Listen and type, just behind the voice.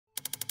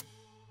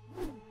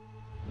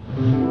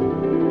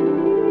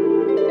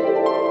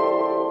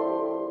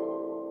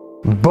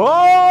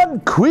Bon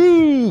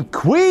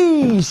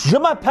je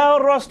m'appelle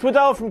Ross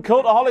Twiddell from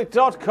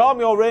Cultaholic.com,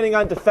 your reigning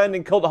and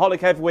defending Cultaholic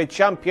heavyweight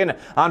champion,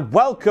 and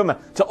welcome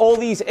to all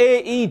these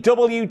AEW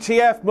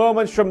WTF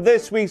moments from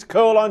this week's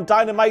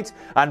Dynamite.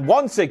 And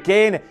once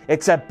again,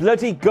 it's a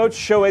bloody good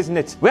show, isn't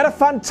it? We had a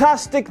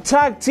fantastic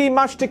tag team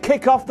match to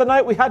kick off the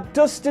night. We had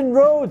Dustin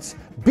Rhodes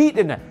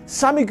beating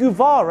Sammy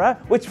Guevara,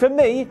 which for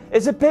me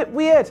is a bit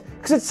weird,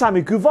 because it's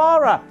Sammy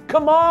Guevara.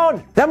 Come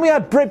on! Then we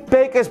had Britt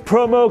Baker's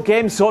promo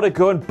game sort of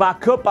going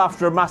back up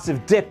after a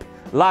massive dip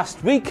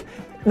last week.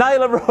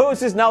 Nyla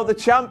Rose is now the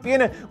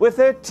champion with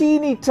her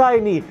teeny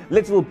tiny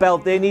little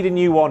belt. They need a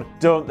new one,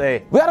 don't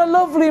they? We had a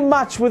lovely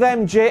match with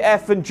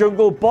MJF and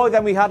Jungle Boy.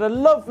 Then we had a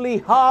lovely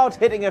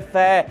hard-hitting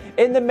affair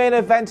in the main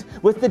event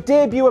with the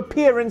debut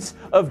appearance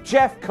of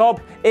Jeff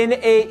Cobb in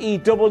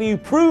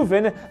AEW,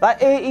 proving that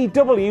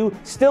AEW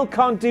still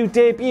can't do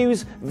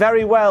debuts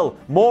very well.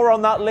 More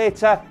on that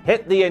later.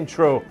 Hit the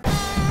intro.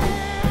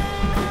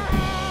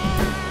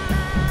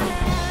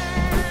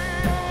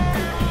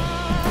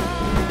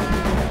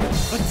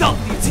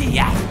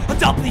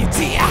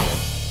 WTF!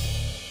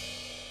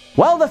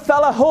 Well, the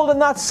fella holding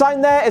that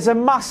sign there is a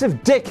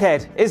massive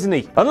dickhead, isn't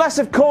he? Unless,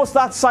 of course,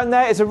 that sign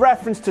there is a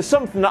reference to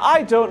something that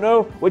I don't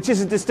know, which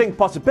is a distinct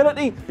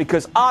possibility,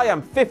 because I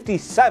am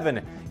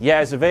 57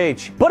 years of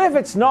age. But if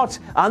it's not,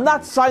 and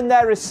that sign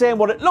there is saying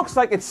what it looks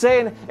like it's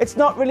saying, it's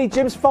not really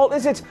Jim's fault,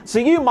 is it? So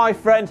you, my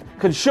friend,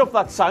 can shove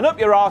that sign up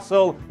your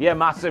arsehole, you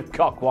massive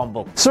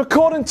cockwomble. So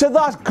according to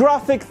that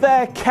graphic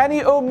there,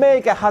 Kenny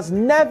Omega has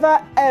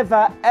never,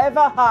 ever,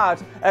 ever had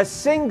a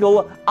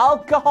single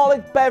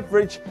alcoholic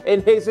beverage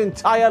in his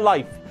entire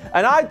life.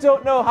 And I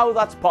don't know how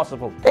that's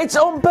possible. It's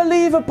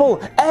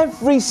unbelievable.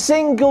 Every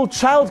single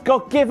child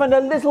got given a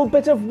little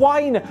bit of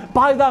wine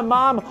by their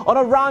mum on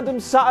a random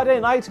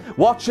Saturday night,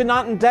 watching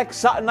Ant and Dec's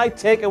Saturday Night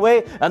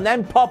Takeaway and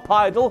then Pop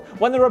Idol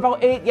when they were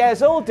about 8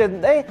 years old,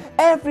 didn't they?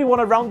 Everyone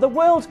around the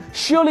world,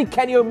 surely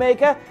Kenny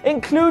Omega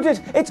included.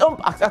 I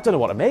don't know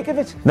what to make of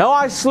it. Now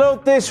I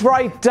slowed this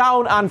right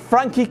down, and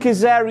Frankie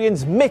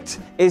Kazarian's mitt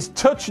is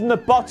touching the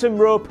bottom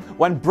rope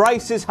when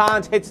Bryce's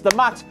hand hits the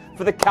mat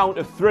for the count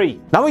of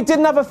 3. Now, he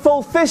didn't have a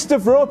full fist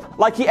of rope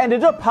like he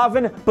ended up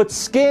having, but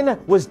skin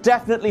was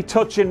definitely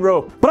touching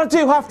rope. But I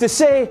do have to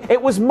say,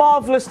 it was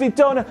marvellously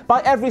done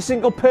by every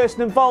single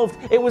person involved.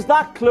 It was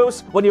that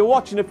close, when you're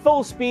watching at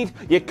full speed,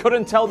 you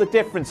couldn't tell the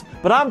difference.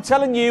 But I'm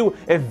telling you,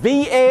 if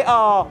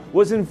VAR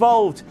was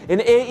involved in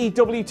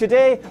AEW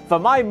today, for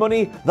my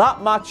money,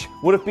 that match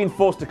would have been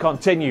forced to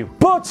continue.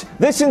 But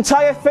this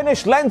entire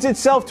finish lends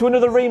itself to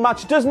another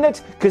rematch, doesn't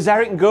it?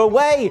 Kazarian can go,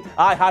 away,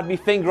 I had me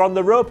finger on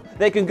the rope.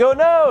 They can go,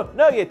 no,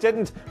 you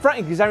didn't.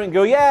 Frankie Kazarian can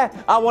go, yeah,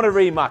 I want a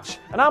rematch.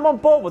 And I'm on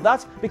board with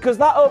that, because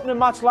that opening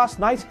match last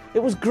night,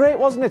 it was great,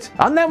 wasn't it?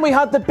 And then we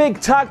had the big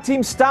tag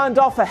team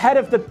standoff ahead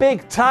of the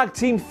big tag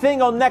team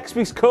thing on next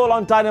week's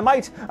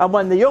Dynamite. And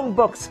when the Young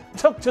Bucks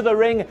took to the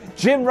ring,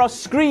 Jim Ross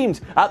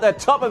screamed at the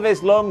top of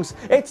his lungs,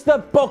 it's the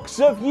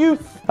Bucks of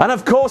Youth. And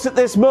of course, at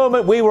this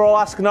moment, we were all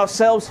asking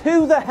ourselves,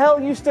 who the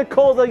hell used to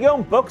call the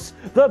Young Bucks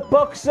the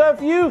Bucks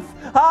of Youth?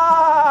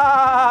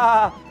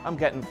 Ah! I'm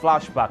getting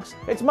flashbacks.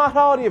 It's Matt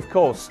Hardy, of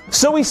course.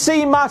 So we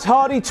see Matt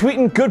Hardy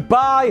tweeting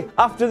goodbye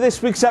after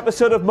this week's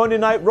episode of Monday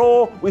Night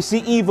Raw. We see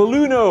Evil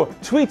Uno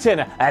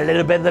tweeting a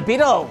little bit of the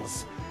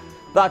Beatles.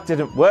 That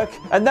didn't work.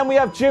 And then we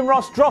have Jim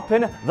Ross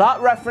dropping that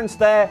reference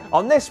there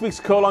on this week's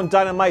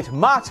Dynamite.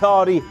 Matt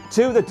Hardy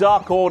to the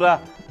Dark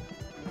Order.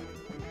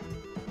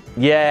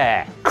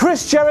 Yeah.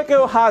 Chris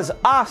Jericho has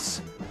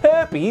ass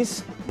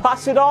herpes.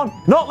 Pass it on.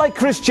 Not like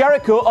Chris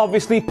Jericho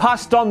obviously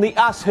passed on the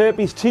ass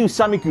herpes to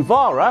Sammy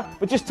Guevara,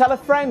 but just tell a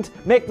friend,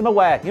 make them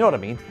aware, you know what I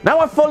mean? Now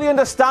I fully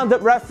understand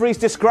that referee's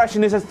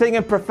discretion is a thing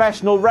in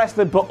professional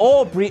wrestling, but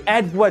Aubrey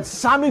Edwards,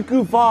 Sammy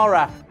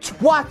Guevara,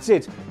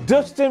 twatted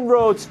Dustin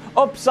Rhodes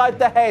upside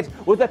the head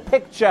with a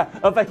picture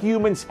of a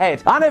human's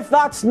head. And if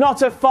that's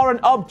not a foreign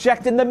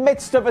object in the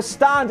midst of a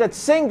standard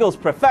singles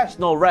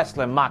professional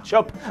wrestling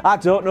matchup, I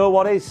don't know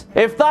what is.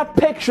 If that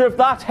picture of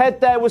that head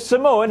there was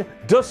Samoan,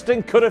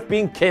 Dustin could have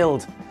been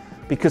killed.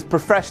 Because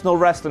professional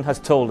wrestling has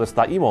told us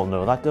that. You all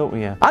know that, don't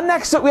we? And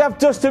next up we have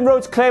Dustin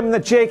Rhodes claiming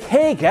that Jake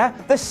Hager,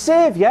 the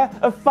saviour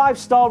of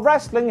 5-star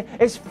wrestling,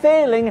 is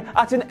failing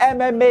at an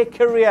MMA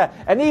career.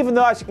 And even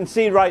though, as you can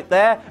see right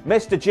there,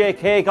 Mr. Jake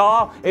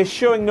Hager is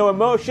showing no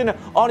emotion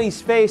on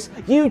his face,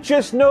 you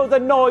just know the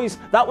noise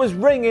that was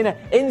ringing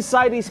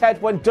inside his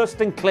head when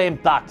Dustin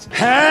claimed that.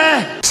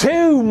 Huh?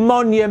 2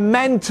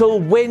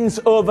 monumental wins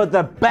over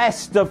the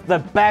best of the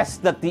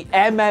best that the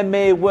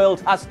MMA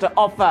world has to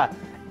offer.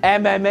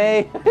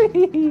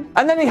 MMA.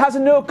 And then he has a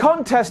no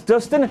contest,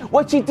 Dustin,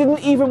 which he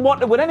didn't even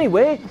want to win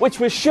anyway, which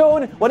was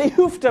shown when he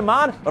hoofed a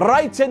man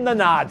right in the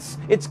nads.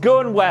 It's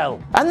going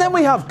well. And then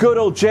we have good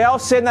old JR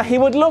saying that he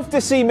would love to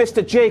see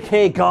Mr. Jake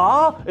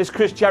Hager, as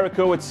Chris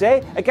Jericho would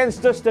say,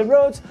 against Dustin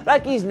Rhodes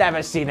like he's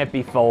never seen it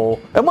before.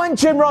 And when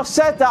Jim Ross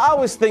said that, I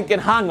was thinking,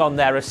 hang on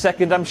there a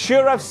second, I'm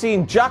sure I've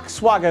seen Jack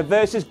Swagger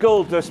versus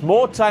Goldust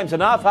more times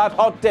than I've had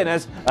hot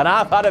dinners, and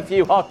I've had a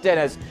few hot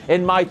dinners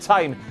in my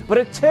time. but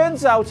it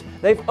turns out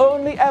they've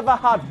only ever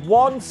had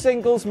one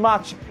singles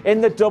match in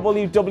the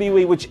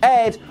WWE, which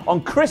aired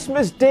on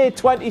Christmas Day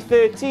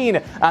 2013,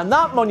 and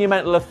that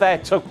monumental affair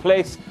took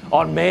place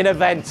on Main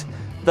Event,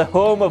 the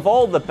home of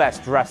all the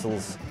best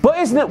wrestles. But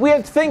isn't it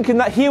weird thinking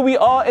that here we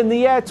are in the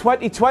year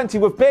 2020,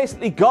 we've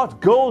basically got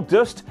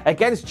Goldust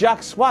against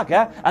Jack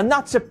Swagger, and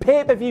that's a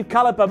pay-per-view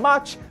caliber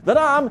match that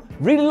I'm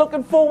really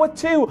looking forward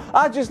to.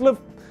 I just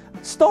love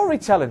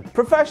storytelling,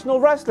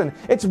 professional wrestling.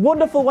 It's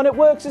wonderful when it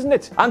works, isn't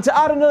it? And to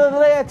add another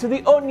layer to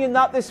the onion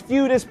that this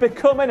feud is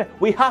becoming,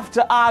 we have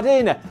to add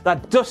in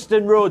that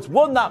Dustin Rhodes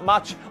won that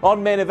match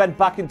on Main Event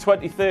back in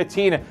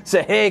 2013,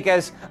 so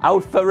Hager's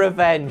out for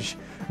revenge.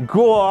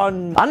 Go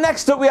on. And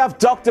next up we have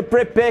Dr.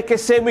 Britt Baker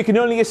saying we can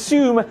only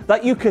assume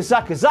that Yuka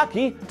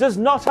Sakazaki does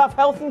not have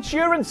health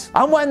insurance.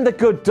 And when the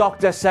good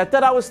doctor said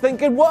that, I was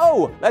thinking,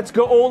 whoa, let's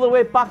go all the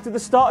way back to the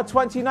start of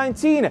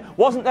 2019.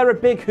 Wasn't there a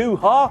big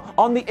hoo-ha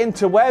on the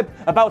interweb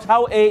about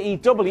how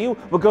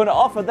AEW were going to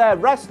offer their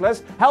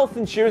wrestlers health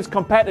insurance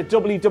compared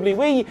to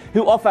WWE,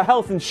 who offer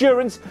health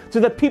insurance to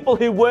the people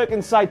who work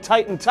inside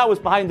Titan Towers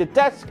behind the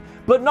desk,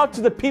 but not to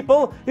the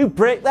people who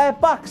break their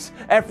backs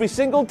every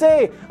single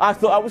day? I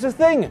thought that was a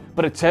thing,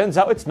 but it turns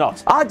out it's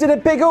not. I did a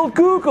big old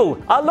Google.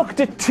 I looked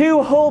at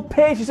 2 whole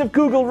pages of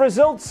Google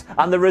results,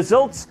 and the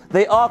results,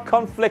 they are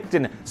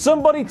conflicting.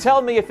 Somebody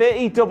tell me if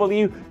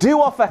AEW do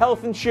offer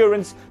health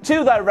insurance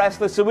to their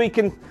wrestlers so we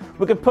can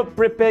put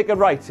Britt Baker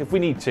right if we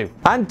need to.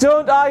 And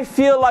don't I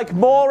feel like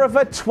more of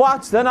a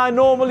twat than I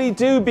normally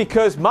do,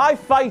 because my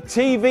Fight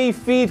TV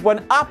feed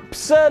went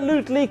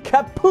absolutely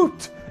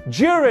kaput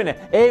during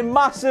a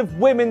massive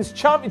women's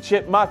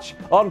championship match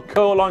on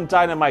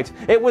Dynamite.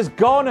 It was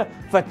gone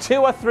for 2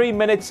 or 3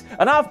 minutes,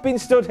 and I've been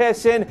stood here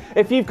saying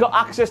if you've got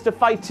access to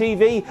Fight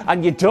TV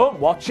and you don't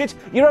watch it,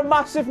 you're a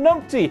massive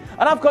numpty.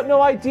 And I've got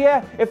no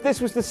idea if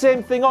this was the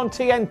same thing on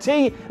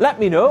TNT. Let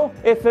me know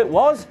if it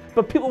was.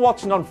 But people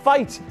watching on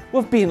Fight,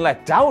 we've been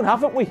let down,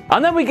 haven't we?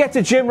 And then we get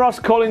to Jim Ross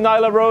calling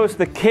Nyla Rose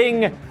the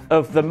king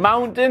of the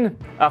mountain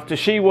after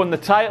she won the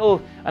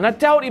title, and I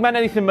doubt he meant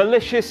anything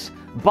malicious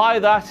by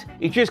that.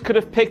 He just could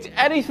have picked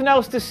anything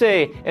else to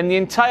say in the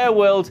entire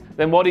world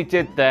than what he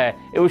did there.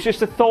 It was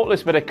just a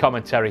thoughtless bit of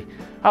commentary.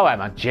 Oh, hey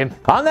man, Jim.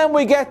 And then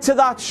we get to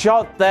that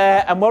shot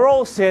there, and we're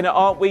all saying it,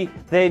 aren't we?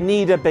 They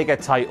need a bigger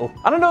title.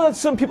 And I know that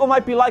some people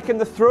might be liking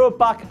the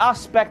throwback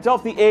aspect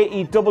of the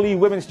AEW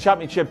Women's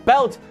Championship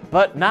belt,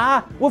 but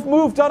nah, we've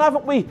moved on,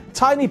 haven't we?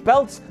 Tiny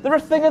belts, they're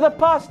a thing of the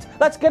past.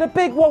 Let's get a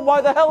big one,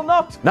 why the hell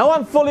not? Now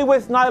I'm fully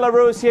with Nyla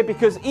Rose here,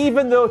 because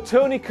even though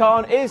Tony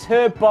Khan is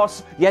her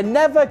boss, you're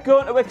never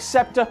going to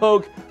accept a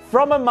hug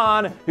from a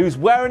man who's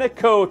wearing a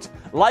coat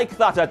like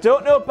that. I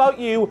don't know about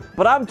you,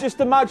 but I'm just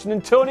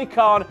imagining Tony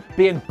Khan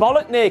being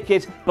bollock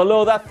naked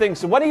below that thing.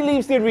 So when he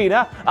leaves the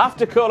arena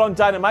after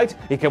Dynamite,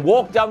 he can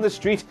walk down the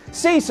street,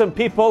 see some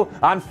people,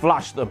 and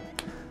flash them.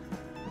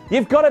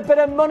 You've got a bit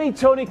of money,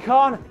 Tony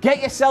Khan.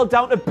 Get yourself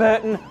down to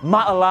Burton,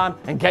 Matalan,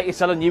 and get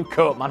yourself a new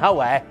coat, man. How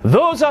are?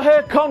 Those are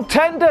her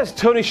contenders,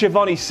 Tony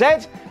Schiavone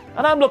said.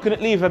 And I'm looking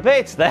at Leva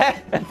Bates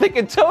there and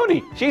thinking,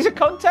 Tony, she's a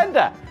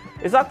contender.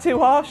 Is that too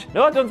harsh?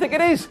 No, I don't think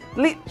it is.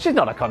 She's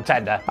not a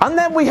contender. And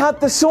then we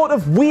had the sort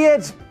of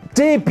weird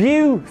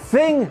debut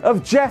thing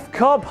of Jeff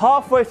Cobb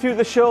halfway through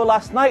the show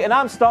last night, and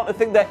I'm starting to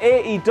think that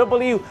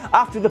AEW,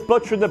 after the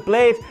Butcher and the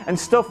Blade and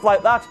stuff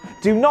like that,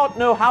 do not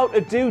know how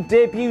to do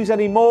debuts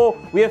anymore.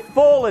 We have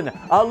fallen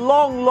a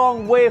long,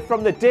 long way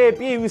from the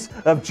debuts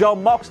of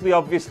Jon Moxley,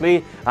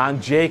 obviously,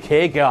 and Jake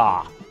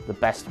Hager, the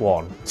best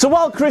one. So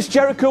while Chris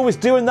Jericho was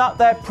doing that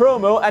there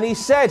promo and he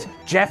said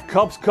Jeff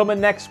Cobb's coming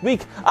next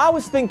week, I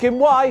was thinking,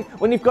 why,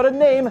 when you've got a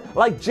name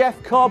like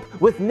Jeff Cobb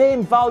with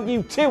name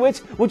value to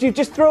it, would you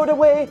just throw it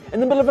away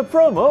in the middle of a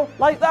promo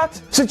like that?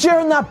 So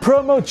during that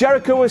promo,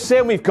 Jericho was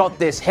saying, we've got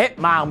this hit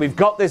man, we've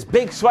got this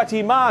big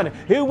sweaty man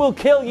who will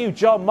kill you,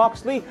 Jon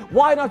Moxley.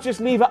 Why not just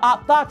leave it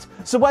at that?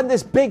 So when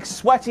this big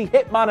sweaty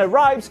hit man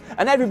arrives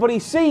and everybody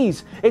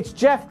sees it's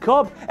Jeff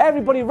Cobb,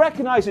 everybody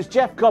recognizes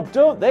Jeff Cobb,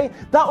 don't they?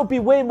 That would be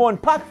way more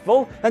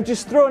impactful than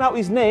just throwing out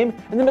his name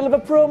in the middle of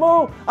a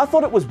promo. I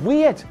thought it was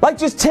weird. Like,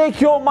 just take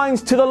your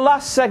minds to the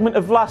last segment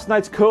of last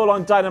night's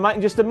Dynamite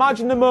and just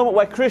imagine the moment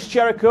where Chris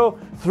Jericho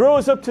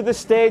throws up to the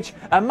stage.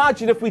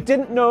 Imagine if we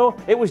didn't know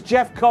it was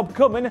Jeff Cobb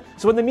coming,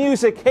 so when the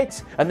music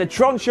hits and the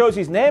Tron shows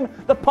his name,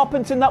 the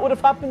Poppington that would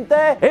have happened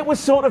there, it was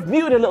sort of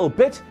muted a little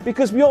bit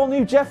because we all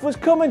knew Jeff was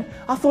coming.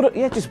 I thought,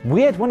 yeah, just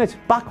weird, wasn't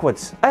it?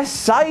 Backwards. A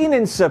sign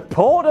in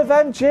support of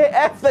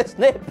MJF. There's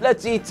no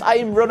bloody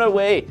time, run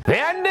away. The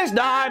end is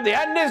nigh, the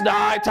end is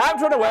nigh, time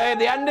to run away,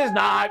 the end is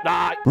nigh.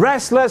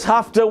 Wrestlers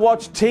have to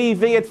watch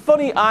TV at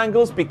funny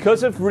angles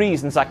because of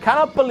reasons. I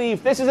cannot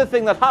believe this is a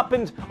thing that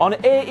happened on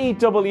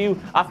AEW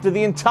after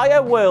the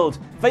entire world,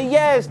 for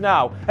years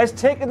now, has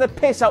taken the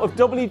piss out of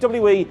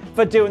WWE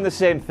for doing the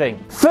same thing.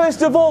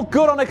 First of all,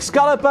 good on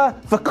Excalibur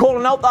for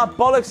calling out that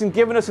bollocks and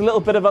giving us a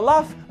little bit of a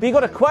laugh, but you got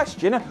to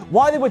question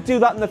why they would do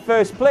that in the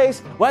first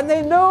place when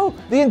they know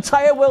the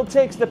entire world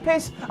takes the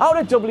piss out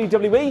of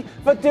WWE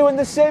for doing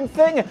the same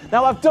thing.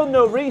 Now, I've done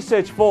no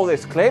research for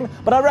this claim,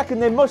 but I reckon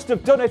they must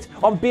have done it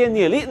on Being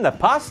the Elite in the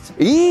past.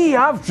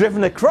 I've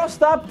driven across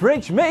that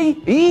bridge,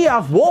 me.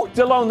 I've walked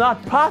along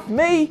that path,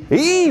 me.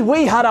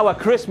 We had our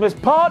Christmas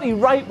party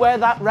right where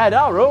that red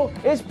arrow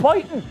is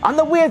pointing. And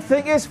the weird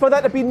thing is, for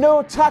there to be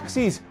no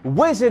taxis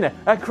whizzing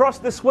across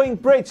the swing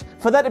bridge,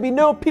 for there to be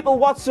no people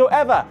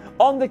whatsoever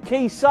on the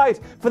quayside,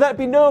 for there to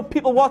be no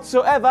people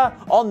whatsoever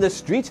on the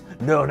street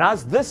known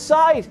as the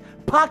side.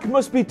 Pac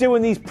must be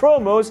doing these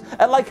promos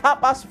at like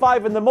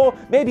 5:30 in the morning,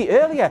 maybe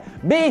earlier,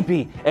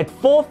 maybe at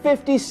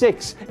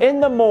 4:56 in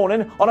the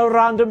morning on a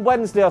random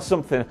Wednesday or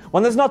something,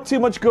 when there's not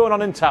too much going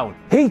on in town.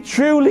 He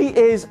truly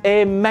is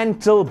a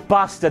mental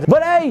bastard.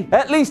 But hey,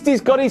 at least he's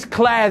got his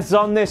clothes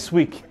on this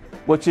week,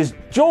 which is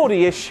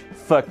Geordie-ish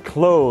for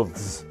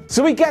clothes.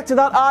 So we get to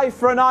that eye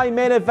for an eye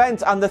main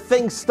event, and the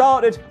thing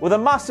started with a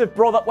massive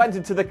brawl that went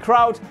into the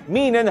crowd,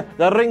 meaning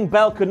the ring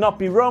bell could not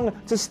be rung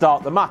to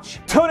start the match.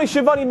 Tony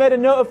Schiavone made a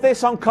note of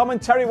this on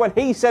commentary when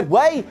he said,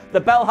 "Way, the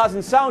bell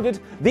hasn't sounded.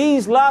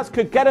 These lads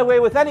could get away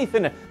with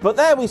anything." But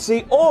there we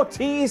see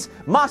Ortiz,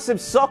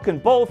 massive sock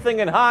and ball thing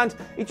in hand.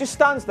 He just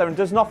stands there and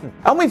does nothing.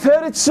 And we've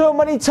heard it so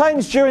many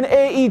times during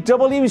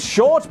AEW's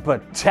short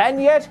but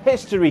 10-year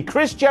history.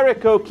 Chris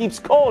Jericho keeps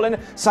calling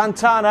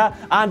Santana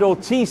and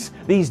Ortiz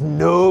these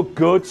no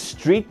good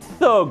street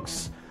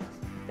thugs.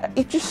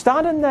 He's just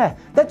standing there.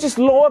 They're just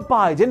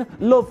law-abiding,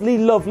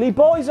 lovely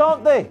boys,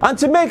 aren't they? And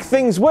to make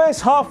things worse,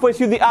 halfway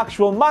through the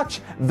actual match,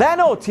 then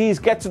Ortiz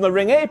gets on the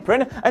ring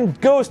apron and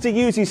goes to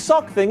use his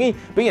sock thingy,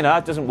 but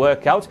it doesn't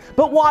work out.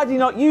 But why did he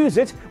not use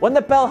it when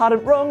the bell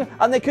hadn't rung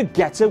and they could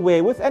get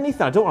away with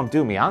anything? I don't want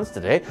them doing my hands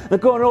today. They're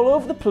going all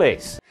over the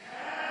place.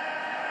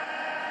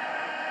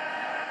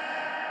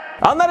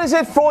 And that is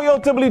it for your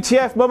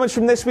WTF moments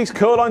from this week's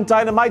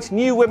Dynamite.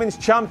 New women's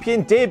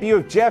champion, debut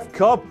of Jeff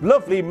Cobb,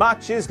 lovely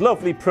matches,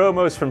 lovely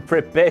promos from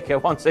Britt Baker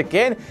once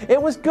again.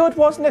 It was good,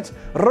 wasn't it?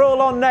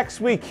 Roll on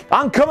next week.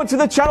 And coming to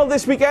the channel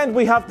this weekend,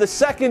 we have the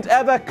second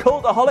ever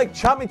Cultaholic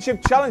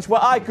Championship Challenge,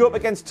 where I go up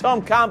against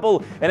Tom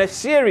Campbell in a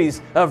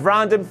series of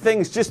random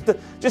things. Just at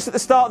the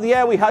start of the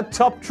year, we had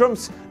top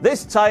trumps.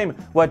 This time,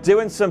 we're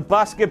doing some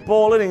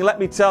basketballing, and let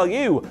me tell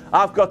you,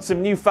 I've got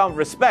some newfound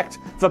respect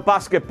for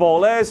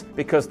basketballers,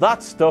 because that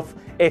stuff,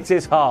 it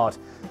is hard.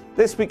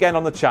 This weekend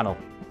on the channel.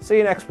 See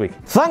you next week.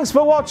 Thanks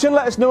for watching.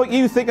 Let us know what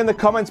you think in the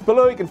comments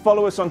below. You can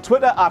follow us on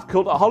Twitter at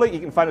Cultaholic. You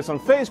can find us on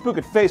Facebook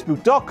at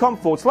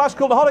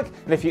facebook.com/Cultaholic.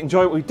 And if you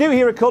enjoy what we do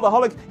here at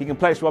Cultaholic, you can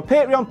pledge to our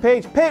Patreon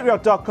page,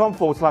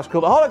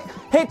 patreon.com/Cultaholic.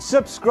 Hit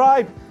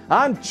subscribe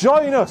and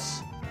join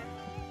us.